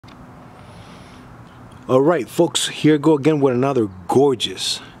Alright folks, here go again with another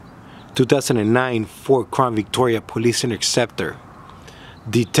gorgeous 2009 Ford Crown Victoria Police Interceptor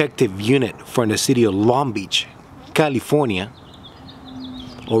detective unit from the city of Long Beach, California.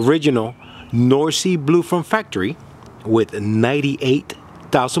 Original Norsea Blue from factory with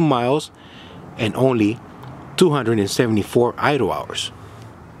 98,000 miles and only 274 idle hours.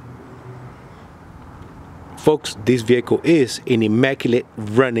 Folks, this vehicle is in immaculate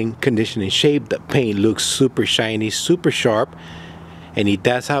running condition and shape. The paint looks super shiny, super sharp, and it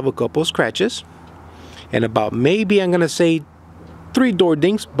does have a couple scratches and about maybe I'm gonna say 3 door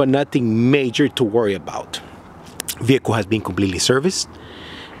dings, but nothing major to worry about. Vehicle has been completely serviced,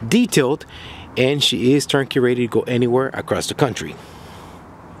 detailed, and she is turnkey ready to go anywhere across the country.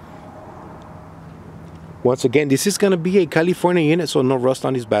 Once again, this is gonna be a California unit, so no rust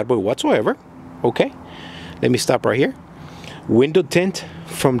on this bad boy whatsoever. Okay, let me stop right here. Window tint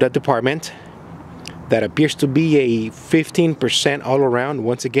from that department. That appears to be a 15% all around.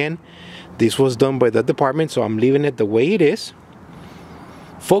 Once again, this was done by the department, so I'm leaving it the way it is.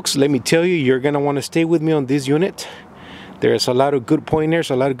 Folks, let me tell you, you're gonna want to stay with me on this unit. There's a lot of good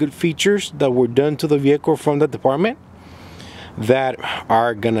pointers, a lot of good features that were done to the vehicle from the department that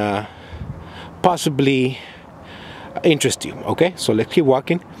are gonna possibly interest you. Okay, so let's keep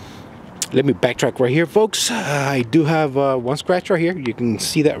walking. Let me backtrack right here, folks. I do have one scratch right here. You can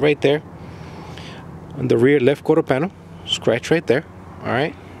see that right there on the rear left quarter panel. Scratch right there. All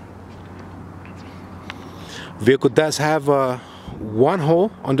right. Vehicle does have one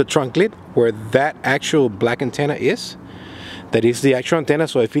hole on the trunk lid where that actual black antenna is. That is the actual antenna.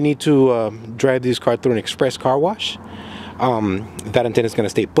 So if you need to drive this car through an express car wash, that antenna is going to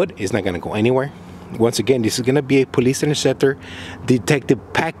stay put. It's not going to go anywhere. Once again, this is going to be a Police Interceptor detective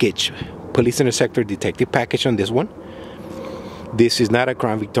package. Police Interceptor detective package on this one. This is not a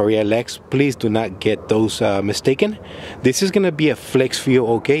Crown Victoria LX. Please do not get those mistaken. This is going to be a Flex Fuel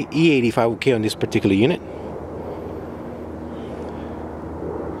OK E85 OK on this particular unit.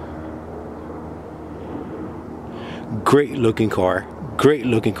 Great looking car,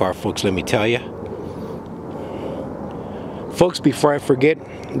 folks, let me tell you. Folks, before I forget,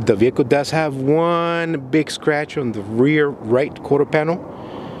 the vehicle does have one big scratch on the rear right quarter panel.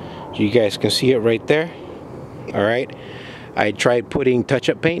 You guys can see it right there. All right, I tried putting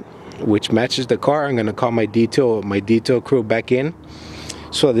touch-up paint which matches the car. I'm gonna call my detail crew back in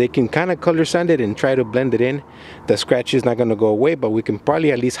so they can kind of color sand it and try to blend it in. The scratch is not gonna go away, but we can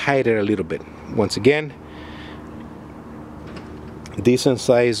probably at least hide it a little bit. Once again, decent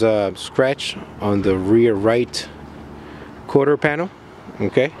size scratch on the rear right quarter panel.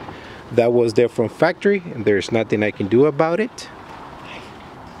 Okay, that was there from factory and there's nothing I can do about it.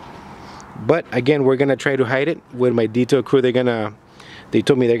 But again, we're gonna try to hide it with my detail crew. They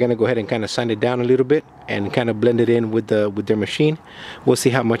told me they're gonna go ahead and kind of sand it down a little bit and kind of blend it in with their machine. We'll see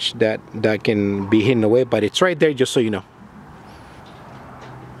how much that can be hidden away, but it's right there, just so you know.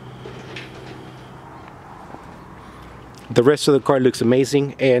 The rest of the car looks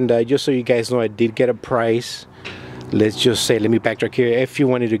amazing, and just so you guys know, I did get a price. Let's just say, let me backtrack here. If you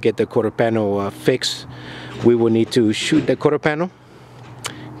wanted to get the quarter panel fixed, we will need to shoot the quarter panel,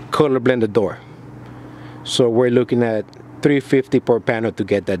 color blend the door. So we're looking at $350 per panel to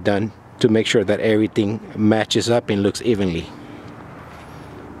get that done, to make sure that everything matches up and looks evenly.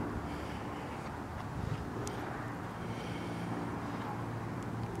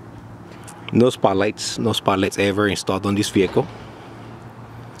 No spotlights ever installed on this vehicle.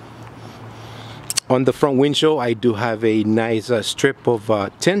 On the front windshield, I do have a nice strip of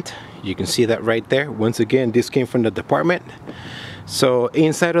tint. You can see that right there. Once again, this came from the department. So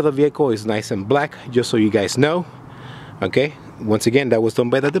inside of the vehicle is nice and black, just so you guys know. Okay, once again, that was done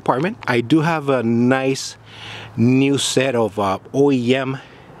by the department. I do have a nice new set of OEM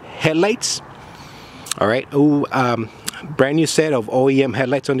headlights. All right, brand new set of OEM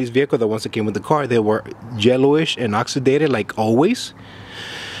headlights on this vehicle. The ones that came with the car, they were yellowish and oxidated like always.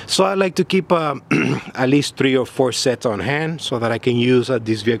 So I like to keep at least 3 or 4 sets on hand so that I can use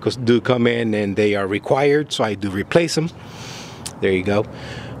these vehicles do come in and they are required, so I do replace them. There you go.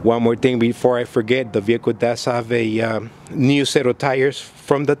 One more thing before I forget, the vehicle does have a new set of tires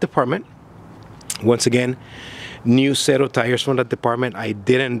from the department. Once again, new set of tires from the department. I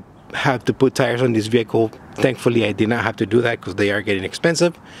didn't have to put tires on this vehicle. Thankfully, I did not have to do that because they are getting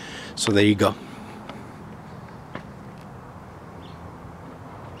expensive. So there you go.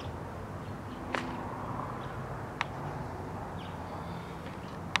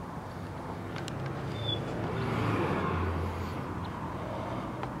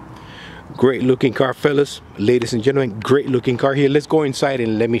 Great looking car, fellas, ladies and gentlemen. Great looking car here. Let's go inside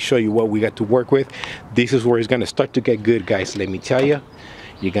and let me show you what we got to work with. This is where it's gonna start to get good, guys. Let me tell you,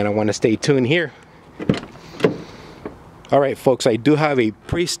 you're gonna want to stay tuned here. All right, folks, I do have a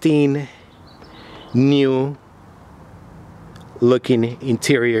pristine new looking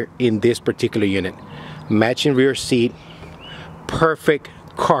interior in this particular unit. Matching rear seat, perfect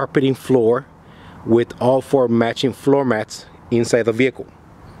carpeting floor with all 4 matching floor mats inside the vehicle.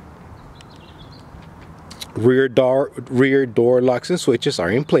 Rear door locks and switches are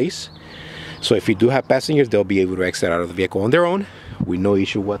in place, so if you do have passengers, they'll be able to exit out of the vehicle on their own with no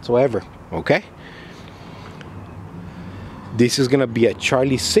issue whatsoever. Okay, this is gonna be a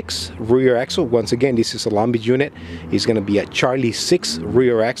Charlie 6 rear axle. Once again, this is a Long Beach unit. It's gonna be a Charlie 6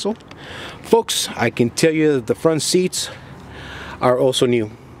 rear axle. Folks, I can tell you that the front seats are also new.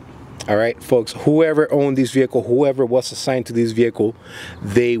 All right, folks, whoever owned this vehicle, whoever was assigned to this vehicle,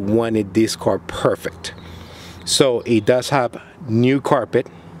 they wanted this car perfect. So it does have new carpet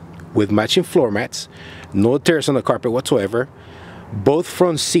with matching floor mats, no tears on the carpet whatsoever. Both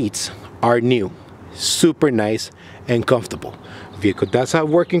front seats are new, super nice and comfortable. Vehicle does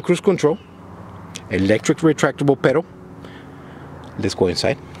have working cruise control, electric retractable pedal. Let's go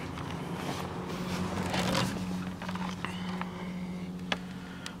inside.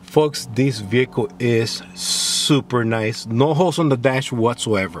 Folks, this vehicle is super nice. No holes on the dash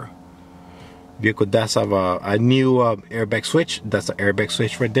whatsoever. Vehicle does have a new airbag switch. That's the airbag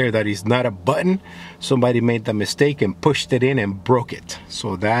switch right there. That is not a button. Somebody made the mistake and pushed it in and broke it.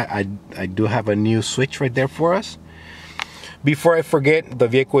 So that I do have a new switch right there for us. Before I forget, the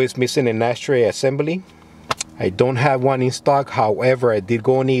vehicle is missing an ashtray assembly. I don't have one in stock. However, I did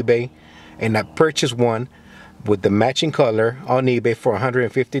go on eBay and I purchased one with the matching color on eBay for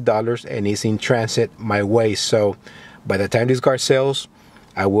 $150, and it's in transit my way. So by the time this car sells,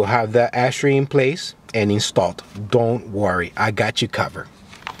 I will have that ashtray in place and installed. Don't worry, I got you covered.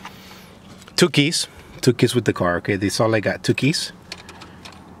 2 keys with the car. Okay, that's all I got. 2 keys.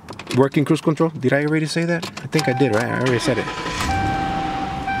 Working cruise control. Did I already say that? I think I did, right? I already said it.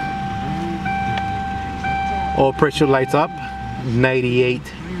 All pressure lights up.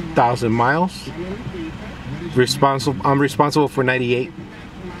 98,000 miles. I'm responsible for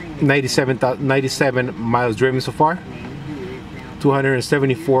 97 miles driven so far.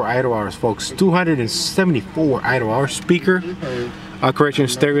 274 idle hours, folks. 274 idle hours. Speaker, correction,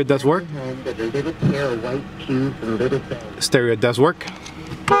 stereo does work. Stereo does work.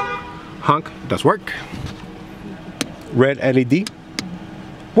 Honk does work. Red LED,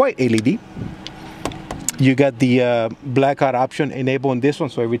 white LED. You got the blackout option enabled on this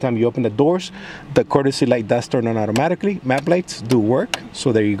one, so every time you open the doors, the courtesy light does turn on automatically. Map lights do work,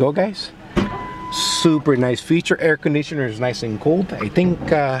 so there you go, guys. Super nice feature. Air conditioner is nice and cold. I think,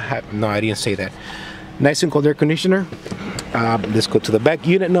 no, I didn't say that. Nice and cold air conditioner. Let's go to the back.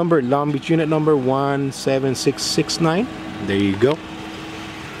 Unit number, Long Beach unit number 17669. There you go.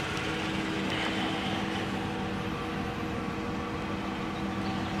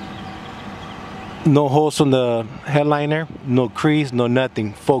 No holes on the headliner, no crease, no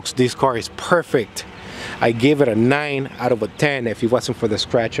nothing. Folks, this car is perfect. I gave it a 9 out of a 10 if it wasn't for the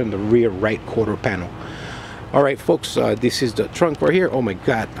scratch on the rear right quarter panel. All right, folks, this is the trunk right here. Oh my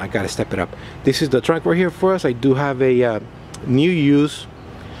God, I gotta step it up. This is the trunk right here for us. I do have a new use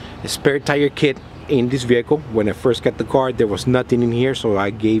spare tire kit in this vehicle. When I first got the car, there was nothing in here, so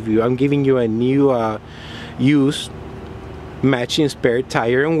I'm giving you a new use matching spare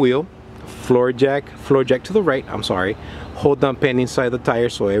tire and wheel. Floor jack to the right, I'm sorry. Hold down pen inside the tire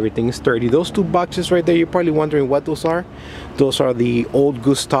so everything is sturdy. Those 2 boxes right there, you're probably wondering what those are. Those are the old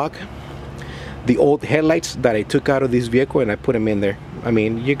goose stock, the old headlights that I took out of this vehicle and I put them in there. I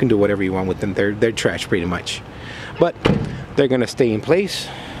mean, you can do whatever you want with them. They're trash pretty much, but they're gonna stay in place.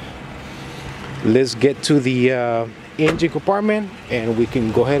 Let's get to the engine compartment and we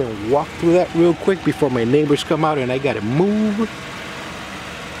can go ahead and walk through that real quick before my neighbors come out and I gotta move.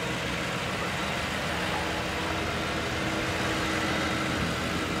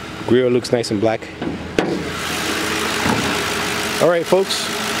 Grill looks nice and black. All right, folks,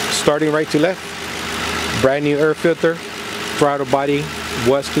 starting right to left, brand new air filter, throttle body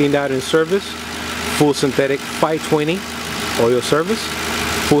was cleaned out and serviced, full synthetic 520 oil service,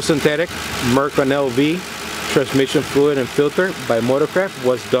 full synthetic Merc on LV transmission fluid and filter by Motorcraft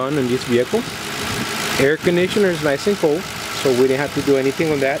was done in this vehicle. Air conditioner is nice and cold, so we didn't have to do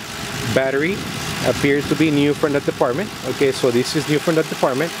anything on that. Battery appears to be new from the department. Okay, so this is new from the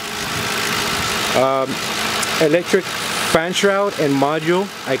department. Electric fan shroud and module,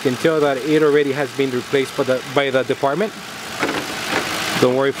 I can tell that it already has been replaced by the department.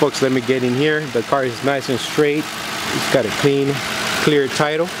 Don't worry folks, let me get in here. The car is nice and straight. It's got a clean, clear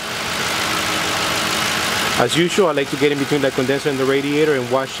title. As usual, I like to get in between the condenser and the radiator and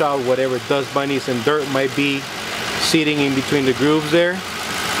wash out whatever dust bunnies and dirt might be sitting in between the grooves there.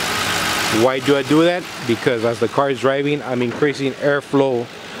 Why do I do that? Because as the car is driving, I'm increasing airflow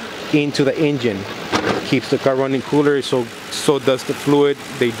into the engine. Keeps the car running cooler, so does the fluid.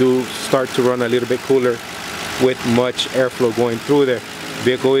 They do start to run a little bit cooler with much airflow going through there.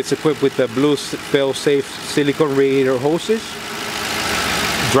 Vehicle is equipped with the blue fail-safe silicone radiator hoses.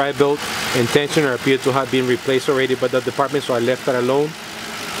 Dry belt and tensioner appear to have been replaced already by the department, so I left that alone.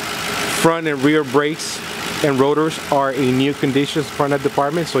 Front and rear brakes and rotors are in new conditions from the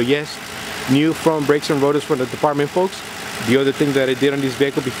department, so yes, new front brakes and rotors from the department, folks. The other thing that I did on this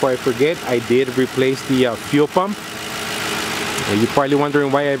vehicle before I forget, I did replace the fuel pump. And you're probably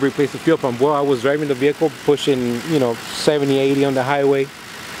wondering why I replaced the fuel pump. Well, I was driving the vehicle pushing, 70, 80 on the highway,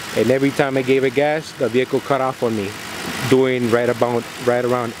 and every time I gave it gas, the vehicle cut off on me, doing right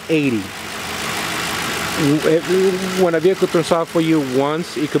around 80. When a vehicle turns off for you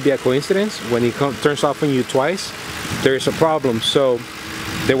once, it could be a coincidence. When it turns off on you twice, there is a problem. So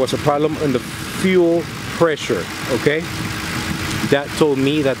there was a problem in the fuel pressure, okay? That told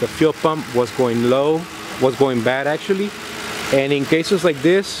me that the fuel pump was going low, was going bad actually. And in cases like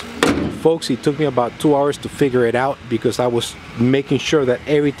this, folks, it took me about 2 hours to figure it out, because I was making sure that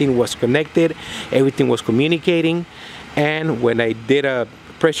everything was connected, everything was communicating. And when I did a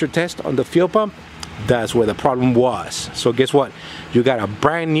pressure test on the fuel pump, that's where the problem was. So guess what? You got a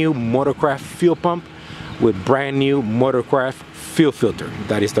brand new Motorcraft fuel pump with brand new Motorcraft fuel filter.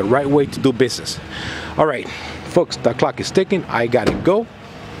 That is the right way to do business. All right, folks, the clock is ticking. I gotta go.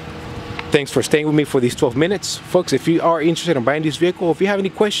 Thanks for staying with me for these 12 minutes. Folks, if you are interested in buying this vehicle, if you have any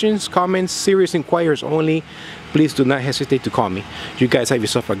questions, comments, serious inquiries only, please do not hesitate to call me. You guys have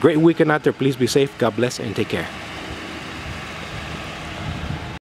yourself a great weekend out there. Please be safe. God bless and take care.